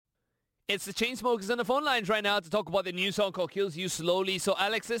It's the Chainsmokers on the phone lines right now to talk about the new song called Kills You Slowly. So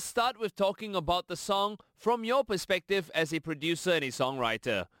Alex, let's start with talking about the song from your perspective as a producer and a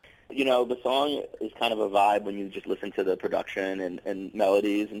songwriter. You know, the song is kind of a vibe when you just listen to the production and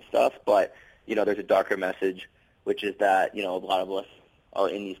melodies and stuff, but, you know, there's a darker message, which is that, you know, a lot of us are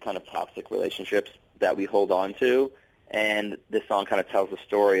in these kind of toxic relationships that we hold on to, and this song kind of tells the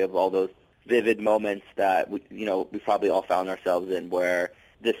story of all those vivid moments that, we probably all found ourselves in where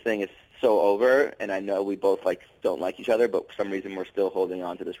this thing is so over, and I know we both don't like each other, but for some reason we're still holding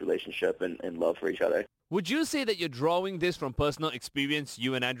on to this relationship and love for each other. Would you say that you're drawing this from personal experience,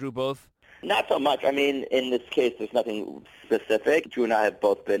 you and Andrew both? Not so much. I mean, in this case, there's nothing specific. Drew and I have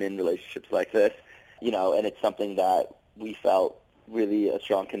both been in relationships like this, you know, and it's something that we felt really a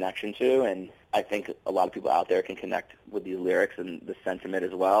strong connection to, and I think a lot of people out there can connect with these lyrics and the sentiment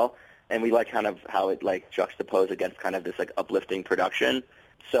as well. And we like kind of how it juxtaposed against kind of this uplifting production.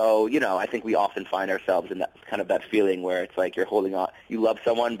 So, you know, I think we often find ourselves in that kind of that feeling where it's like you're holding on, you love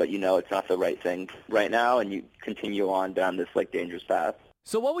someone, but you know it's not the right thing right now, and you continue on down this dangerous path.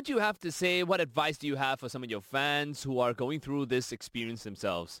 So what would you have to say? What advice do you have for some of your fans who are going through this experience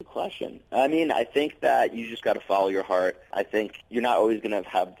themselves? Good question. I mean, I think that you just got to follow your heart. I think you're not always going to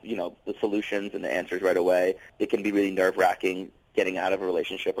have, you know, the solutions and the answers right away. It can be really nerve-wracking getting out of a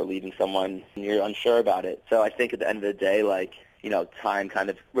relationship or leaving someone and you're unsure about it. So I think at the end of the day, you know, time kind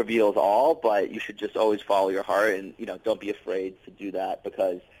of reveals all, but you should just always follow your heart and, you know, don't be afraid to do that,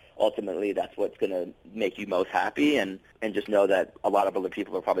 because ultimately that's what's going to make you most happy, and just know that a lot of other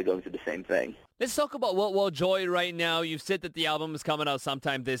people are probably going through the same thing. Let's talk about World War Joy right now. You've said that the album is coming out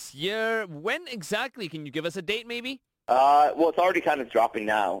sometime this year. When exactly? Can you give us a date maybe? Well, it's already kind of dropping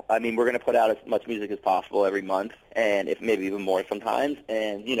now. I mean, we're going to put out as much music as possible every month, and if maybe even more sometimes,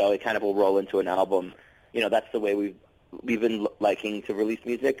 and, you know, it kind of will roll into an album. You know, that's the way we've been liking to release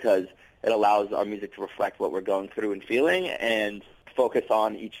music, because it allows our music to reflect what we're going through and feeling and focus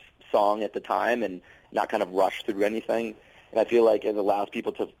on each song at the time and not kind of rush through anything. And I feel like it allows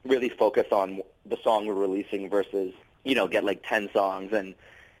people to really focus on the song we're releasing versus, you know, get 10 songs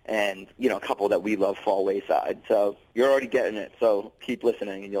and you know, a couple that we love fall wayside. So you're already getting it, so keep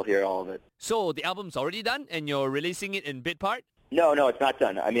listening and you'll hear all of it. So the album's already done and you're releasing it in bit part? No, it's not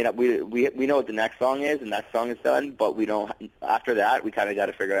done. I mean, we know what the next song is, and that song is done, but we don't. After that, we kind of got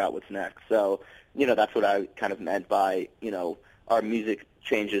to figure out what's next. So, you know, that's what I kind of meant by, you know, our music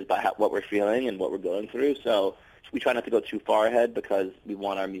changes by what we're feeling and what we're going through. So we try not to go too far ahead because we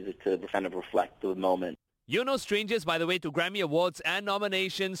want our music to kind of reflect the moment. You're no strangers, by the way, to Grammy Awards and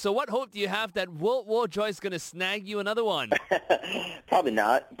nominations. So what hope do you have that World War Joy is going to snag you another one? Probably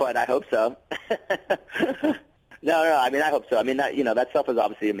not, but I hope so. No, I mean, I hope so. I mean, that, you know, that stuff is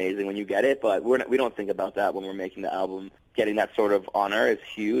obviously amazing when you get it, but we don't think about that when we're making the album. Getting that sort of honor is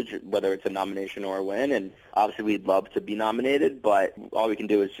huge, whether it's a nomination or a win, and obviously we'd love to be nominated, but all we can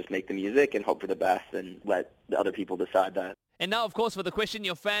do is just make the music and hope for the best and let the other people decide that. And now, of course, for the question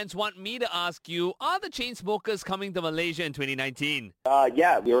your fans want me to ask you, are the Chainsmokers coming to Malaysia in 2019?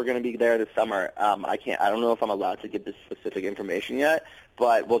 Yeah, we were going to be there this summer. I don't know if I'm allowed to give this specific information yet,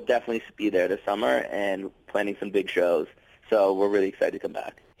 but we'll definitely be there this summer and planning some big shows. So we're really excited to come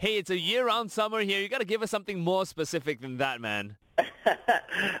back. Hey, it's a year-round summer here. You got to give us something more specific than that, man.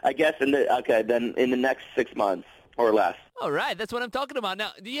 I guess in the next 6 months or less. All right, that's what I'm talking about. Now,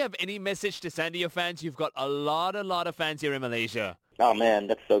 do you have any message to send to your fans? You've got a lot of fans here in Malaysia. Oh, man,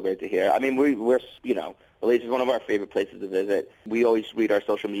 that's so great to hear. I mean, we're, you know, Malaysia is one of our favorite places to visit. We always read our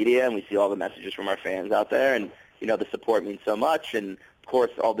social media, and we see all the messages from our fans out there, and, you know, the support means so much. And, of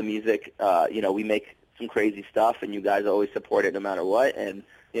course, all the music, you know, we make some crazy stuff, and you guys always support it no matter what. And,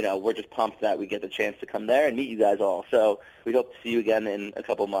 you know, we're just pumped that we get the chance to come there and meet you guys all. So we hope to see you again in a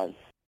couple months.